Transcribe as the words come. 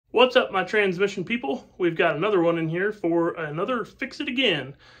What's up, my transmission people? We've got another one in here for another Fix It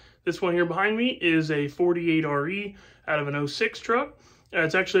Again. This one here behind me is a 48RE out of an 06 truck.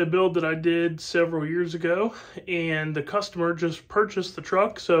 It's actually a build that I did several years ago, and the customer just purchased the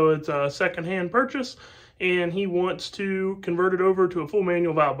truck, so it's a second-hand purchase, and he wants to convert it over to a full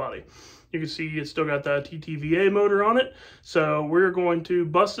manual valve body. You can see it's still got the TTVA motor on it. So we're going to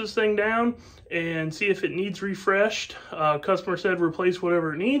bust this thing down and see if it needs refreshed. Customer said replace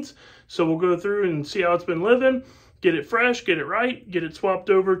whatever it needs. So we'll go through and see how it's been living, get it fresh, get it right, get it swapped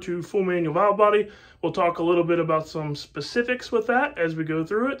over to full manual valve body. We'll talk a little bit about some specifics with that as we go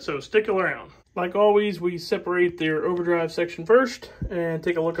through it, so stick around. Like always, we separate their overdrive section first and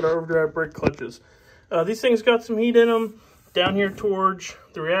take a look at our overdrive brake clutches. These things got some heat in them. Down here towards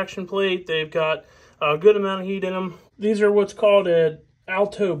the reaction plate, they've got a good amount of heat in them. These are what's called an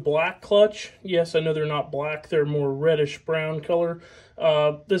Alto black clutch. Yes, I know they're not black, they're more reddish brown color.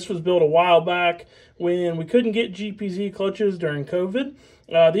 This was built a while back when we couldn't get GPZ clutches during COVID.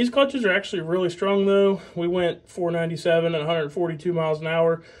 These clutches are actually really strong though. We went 497 at 142 miles an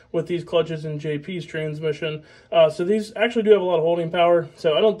hour with these clutches in JP's transmission. So these actually do have a lot of holding power.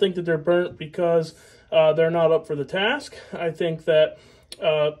 So I don't think that they're burnt because they're not up for the task. I think that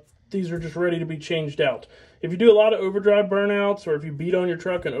these are just ready to be changed out. If you do a lot of overdrive burnouts, or if you beat on your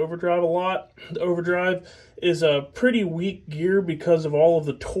truck and overdrive a lot, the overdrive is a pretty weak gear because of all of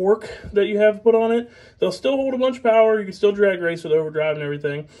the torque that you have put on it. They'll still hold a bunch of power. You can still drag race with overdrive and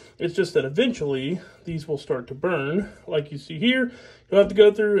everything. It's just that eventually these will start to burn. Like you see here, you'll have to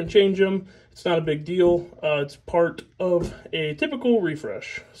go through and change them. It's not a big deal. It's part of a typical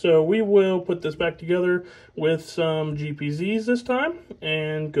refresh. So we will put this back together with some GPZs this time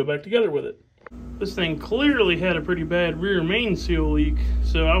and go back together with it. This thing clearly had a pretty bad rear main seal leak,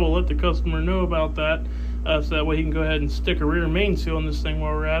 so I will let the customer know about that, so that way he can go ahead and stick a rear main seal on this thing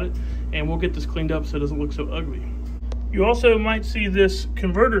while we're at it, and we'll get this cleaned up so it doesn't look so ugly. You also might see this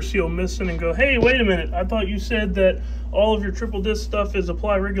converter seal missing and go, hey, wait a minute, I thought you said that all of your triple disc stuff is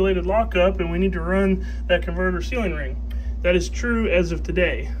apply regulated lockup and we need to run that converter sealing ring. That is true as of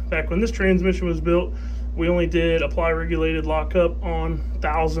today. Back when this transmission was built, we only did apply regulated lockup on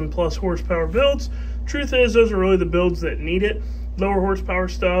 1,000+ horsepower builds. Truth is, those are really the builds that need it. Lower horsepower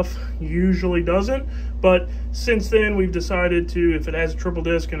stuff usually doesn't, but since then we've decided to, if it has a triple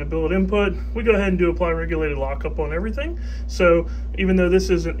disc and a billet input, we go ahead and do apply regulated lockup on everything. So even though this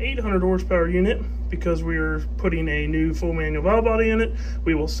is an 800 horsepower unit, because we're putting a new full manual valve body in it,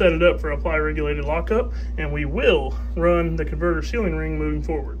 we will set it up for apply regulated lockup, and we will run the converter sealing ring moving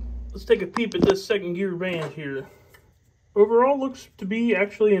forward. Let's take a peep at this second gear band here. Overall looks to be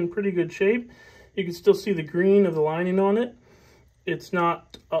actually in pretty good shape. You can still see the green of the lining on it. It's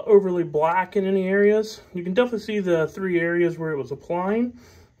not overly black in any areas. You can definitely see the 3 areas where it was applying.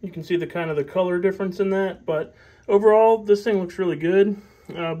 You can see the kind of the color difference in that, but overall this thing looks really good.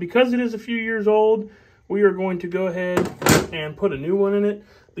 Because it is a few years old, we are going to go ahead and put a new one in it.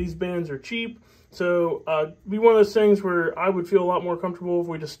 These bands are cheap. So be one of those things where I would feel a lot more comfortable if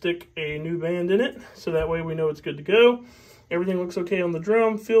we just stick a new band in it, so that way we know it's good to go. Everything looks okay on the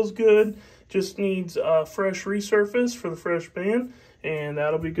drum, feels good, just needs a fresh resurface for the fresh band, and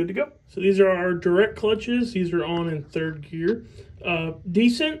that'll be good to go. So these are our direct clutches. These are on in 3rd gear.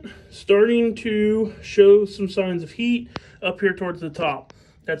 Decent, starting to show some signs of heat up here towards the top.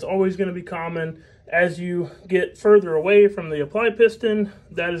 That's always going to be common. As you get further away from the apply piston,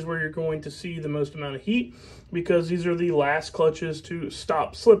 that is where you're going to see the most amount of heat, because these are the last clutches to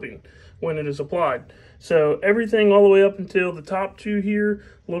stop slipping when it is applied. So everything all the way up until the top 2 here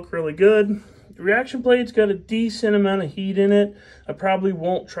look really good. The reaction plate's got a decent amount of heat in it. I probably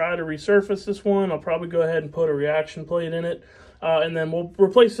won't try to resurface this one. I'll probably go ahead and put a reaction plate in it. And then we'll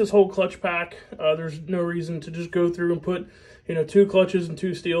replace this whole clutch pack. There's no reason to just go through and put 2 clutches and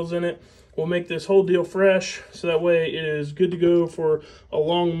 2 steels in it. We'll make this whole deal fresh, so that way it is good to go for a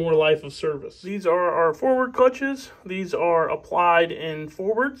long more life of service. These are our forward clutches. These are applied in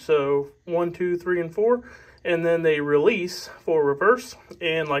forward, so 1, 2, 3, and 4, and then they release for reverse.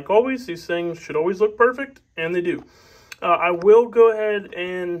 And like always, these things should always look perfect, and they do. I will go ahead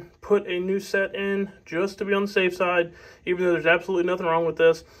and put a new set in just to be on the safe side, even though there's absolutely nothing wrong with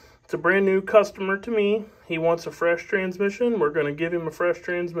this. It's a brand new customer to me. He wants a fresh transmission. We're going to give him a fresh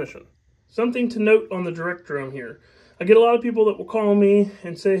transmission. Something to note on the direct drum here. I get a lot of people that will call me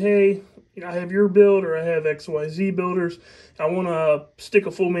and say, hey, I have your build, or I have XYZ builders. I want to stick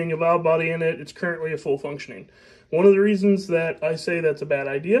a full manual valve body in it. It's currently a full functioning. One of the reasons that I say that's a bad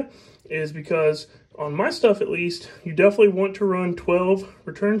idea is because on my stuff at least, you definitely want to run 12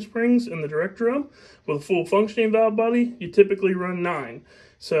 return springs in the direct drum. With a full functioning valve body, you typically run 9.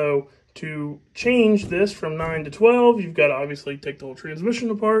 So to change this from 9 to 12, you've got to obviously take the whole transmission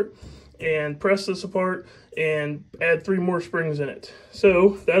apart and press this apart and add 3 more springs in it.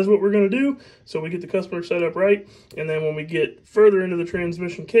 So that's what we're going to do. So we get the customer set up right, and then when we get further into the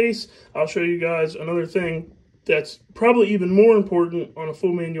transmission case, I'll show you guys another thing that's probably even more important on a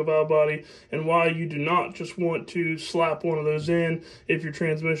full manual valve body, and why you do not just want to slap one of those in if your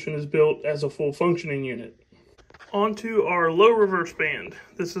transmission is built as a full functioning unit. Onto our low reverse band.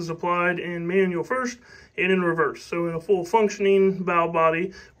 This is applied in manual first and in reverse. So in a full functioning valve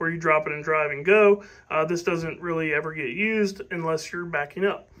body where you drop it and drive and go, this doesn't really ever get used unless you're backing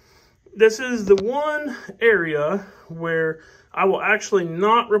up. This is the one area where I will actually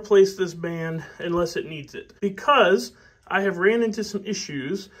not replace this band unless it needs it, because I have ran into some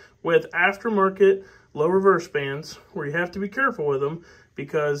issues with aftermarket low reverse bands where you have to be careful with them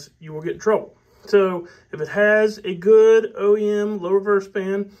because you will get in trouble. So if it has a good OEM low reverse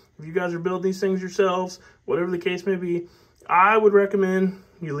band, if you guys are building these things yourselves, whatever the case may be, I would recommend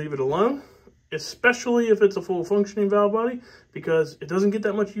you leave it alone, especially if it's a full functioning valve body, because it doesn't get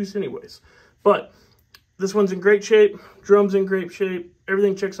that much use anyways. But this one's in great shape, drum's in great shape,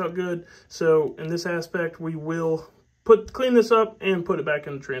 everything checks out good. So in this aspect, we will clean this up and put it back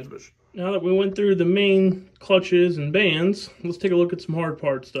in the transmission. Now that we went through the main clutches and bands, let's take a look at some hard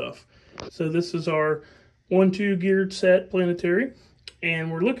part stuff. So this is our 1-2 geared set planetary,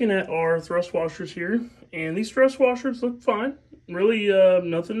 and we're looking at our thrust washers here, and these thrust washers look fine. Really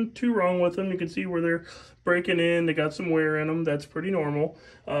nothing too wrong with them. You can see where they're breaking in. They got some wear in them. That's pretty normal.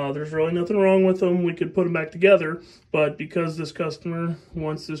 There's really nothing wrong with them. We could put them back together, but because this customer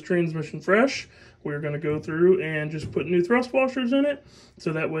wants this transmission fresh, we're going to go through and just put new thrust washers in it,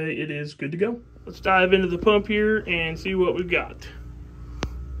 so that way it is good to go. Let's dive into the pump here and see what we've got.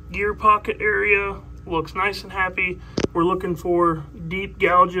 Gear pocket area looks nice and happy. We're looking for deep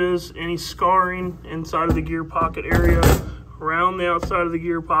gouges, any scarring inside of the gear pocket area, around the outside of the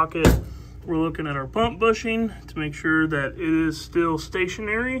gear pocket. We're looking at our pump bushing to make sure that it is still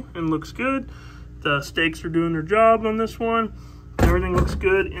stationary and looks good. The stakes are doing their job on this one. Everything looks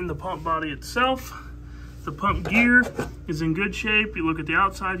good in the pump body itself. The pump gear is in good shape. You look at the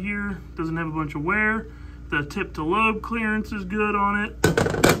outside here, doesn't have a bunch of wear. The tip to lobe clearance is good on it.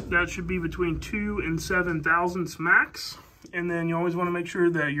 That should be between 2 and 7 thousandths max. And then you always want to make sure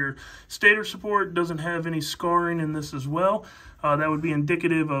that your stator support doesn't have any scarring in this as well. That would be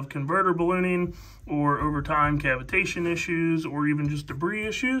indicative of converter ballooning or over time cavitation issues or even just debris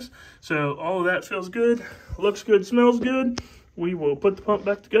issues. So all of that feels good, looks good, smells good. We will put the pump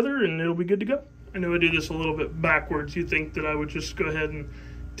back together and it'll be good to go. I know I did this a little bit backwards. You'd think that I would just go ahead and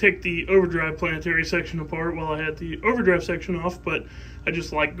take the overdrive planetary section apart while I had the overdrive section off, but I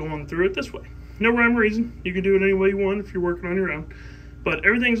just like going through it this way. No rhyme or reason. You can do it any way you want if you're working on your own. But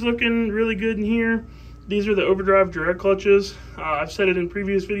everything's looking really good in here. These are the overdrive direct clutches. I've said it in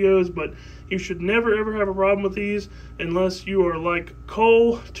previous videos, but you should never ever have a problem with these unless you are like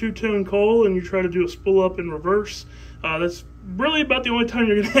Cole, two-tone Cole, and you try to do a spool up in reverse. That's really about the only time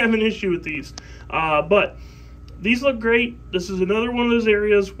you're going to have an issue with these. But these look great. This is another one of those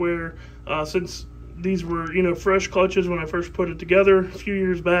areas where since these were, fresh clutches when I first put it together a few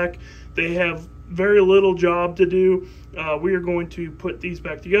years back, they have very little job to do. We are going to put these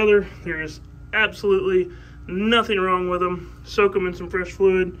back together. There is absolutely nothing wrong with them. Soak them in some fresh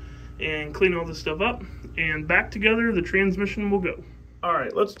fluid and clean all this stuff up, and back together the transmission will go. All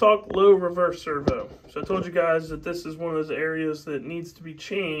right, let's talk low reverse servo. So I told you guys that this is one of those areas that needs to be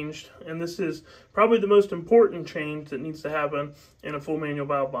changed, and this is probably the most important change that needs to happen in a full manual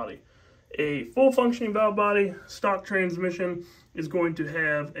valve body. A full functioning valve body, stock transmission, is going to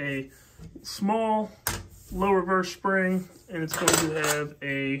have a small low reverse spring, and it's going to have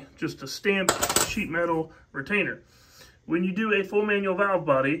just a stamped sheet metal retainer. When you do a full manual valve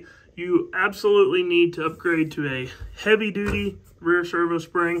body, you absolutely need to upgrade to a heavy duty rear servo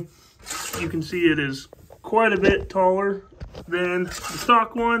spring. You can see it is quite a bit taller than the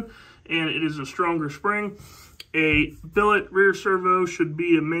stock one, and it is a stronger spring. A billet rear servo should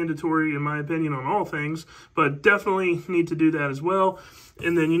be a mandatory, in my opinion, on all things, but definitely need to do that as well.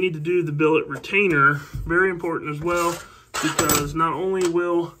 And then you need to do the billet retainer, very important as well, because not only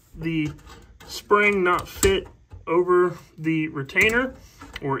will the spring not fit over the retainer,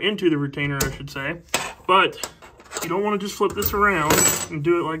 or into the retainer, I should say, but you don't want to just flip this around and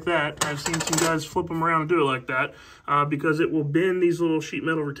do it like that. I've seen some guys flip them around and do it like that because it will bend these little sheet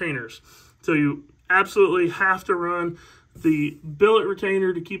metal retainers. So you absolutely have to run the billet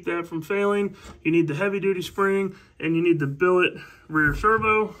retainer to keep that from failing. You need the heavy duty spring, and you need the billet rear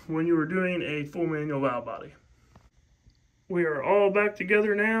servo when you are doing a full manual valve body. We are all back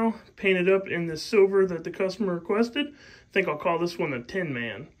together now, painted up in the silver that the customer requested. I think I'll call this one the Tin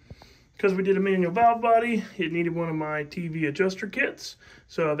Man. Because we did a manual valve body, it needed one of my TV adjuster kits,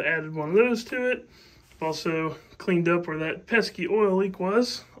 so I've added one of those to it. I've also cleaned up where that pesky oil leak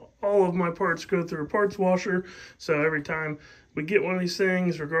was. All of my parts go through a parts washer, so every time we get one of these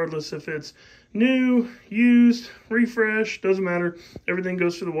things, regardless if it's new, used, refresh, doesn't matter, everything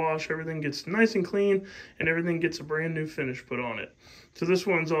goes through the wash, everything gets nice and clean, and everything gets a brand new finish put on it. So this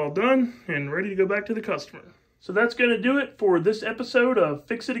one's all done and ready to go back to the customer. So that's going to do it for this episode of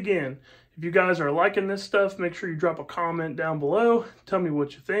Fix It Again. If you guys are liking this stuff, make sure you drop a comment down below. Tell me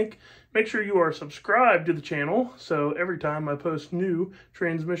what you think. Make sure you are subscribed to the channel, so every time I post new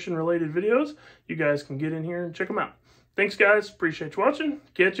transmission-related videos, you guys can get in here and check them out. Thanks, guys. Appreciate you watching.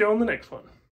 Catch you on the next one.